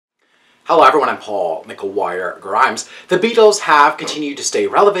Hello everyone, I'm Paul McWire Grimes. The Beatles have continued to stay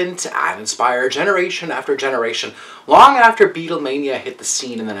relevant and inspire generation after generation long after Beatlemania hit the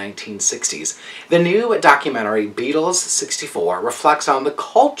scene in the 1960s. The new documentary, Beatles 64, reflects on the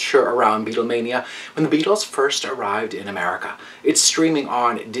culture around Beatlemania when the Beatles first arrived in America. It's streaming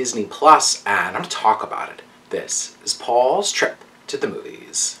on Disney Plus, and I'm going to talk about it. This is Paul's trip to the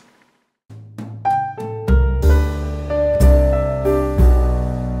movies.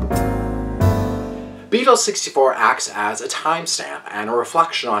 Beatles 64 acts as a timestamp and a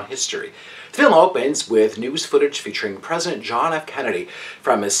reflection on history. The film opens with news footage featuring President John F. Kennedy,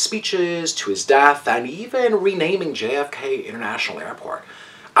 from his speeches to his death and even renaming JFK International Airport.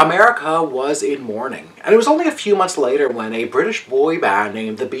 America was in mourning, and it was only a few months later when a British boy band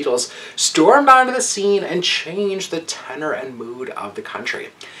named the Beatles stormed onto the scene and changed the tenor and mood of the country.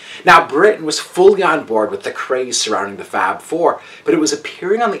 Now, Britain was fully on board with the craze surrounding the Fab Four, but it was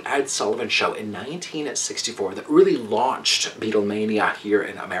appearing on the Ed Sullivan Show in 1964 that really launched Beatlemania here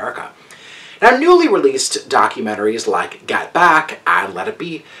in America. Now, newly released documentaries like Get Back and Let It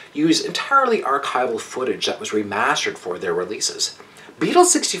Be use entirely archival footage that was remastered for their releases. Beatles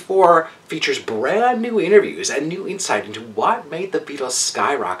 64 features brand new interviews and new insight into what made the Beatles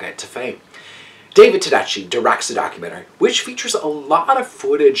skyrocket to fame. David Tedeschi directs the documentary, which features a lot of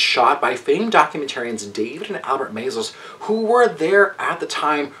footage shot by famed documentarians David and Albert Maysles, who were there at the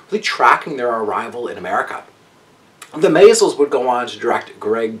time, really tracking their arrival in America. The Maysles would go on to direct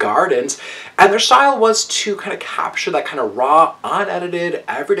Greg Gardens, and their style was to kind of capture that kind of raw, unedited,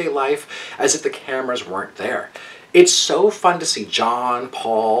 everyday life as if the cameras weren't there. It's so fun to see John,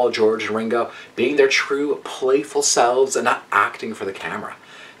 Paul, George, and Ringo being their true, playful selves and not acting for the camera.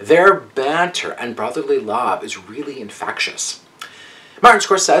 Their banter and brotherly love is really infectious. Martin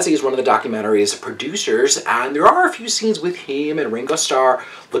Scorsese is one of the documentary's producers, and there are a few scenes with him and Ringo Starr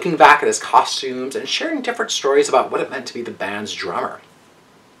looking back at his costumes and sharing different stories about what it meant to be the band's drummer.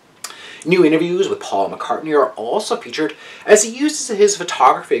 New interviews with Paul McCartney are also featured, as he uses his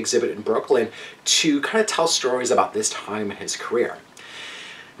photography exhibit in Brooklyn to kind of tell stories about this time in his career.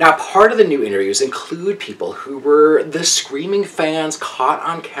 Now, part of the new interviews include people who were the screaming fans caught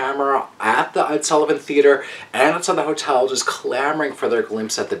on camera at the Ed Sullivan Theater and outside the hotel just clamoring for their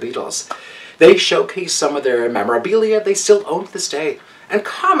glimpse at the Beatles. They showcase some of their memorabilia they still own to this day and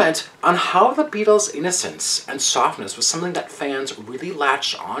comment on how the Beatles' innocence and softness was something that fans really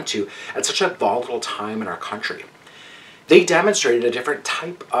latched onto at such a volatile time in our country. They demonstrated a different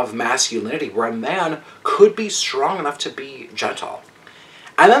type of masculinity where a man could be strong enough to be gentle.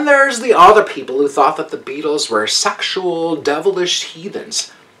 And then there's the other people who thought that the Beatles were sexual, devilish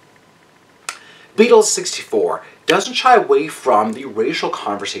heathens. Beatles 64 doesn't shy away from the racial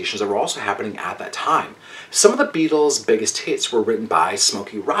conversations that were also happening at that time. Some of the Beatles' biggest hits were written by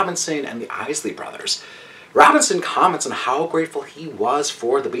Smokey Robinson and the Isley Brothers. Robinson comments on how grateful he was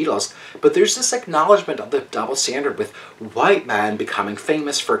for the Beatles, but there's this acknowledgement of the double standard with white men becoming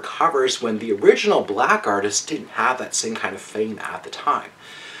famous for covers when the original black artists didn't have that same kind of fame at the time.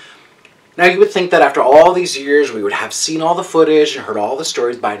 Now, you would think that after all these years we would have seen all the footage and heard all the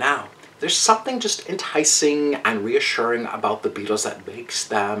stories by now. There's something just enticing and reassuring about the Beatles that makes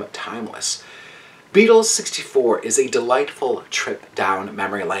them timeless. Beatles 64 is a delightful trip down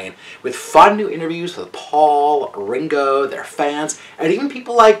memory lane with fun new interviews with Paul, Ringo, their fans, and even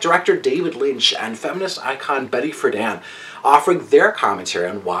people like director David Lynch and feminist icon Betty Friedan offering their commentary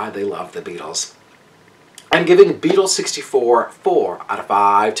on why they love the Beatles. I'm giving Beatles 64 4 out of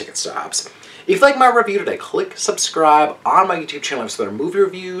 5 ticket stubs. If you like my review today, click subscribe on my YouTube channel. I have some other movie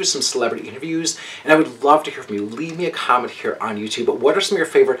reviews, some celebrity interviews, and I would love to hear from you. Leave me a comment here on YouTube. But what are some of your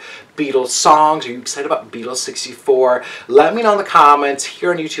favorite Beatles songs? Are you excited about Beatles 64? Let me know in the comments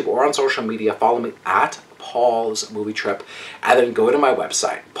here on YouTube or on social media. Follow me at Paul's Movie Trip, and then go to my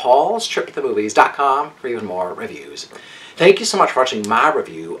website, paulstriptothemovies.com, for even more reviews. Thank you so much for watching my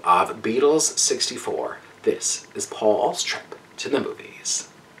review of Beatles 64. This is Paul's Trip to the Movies.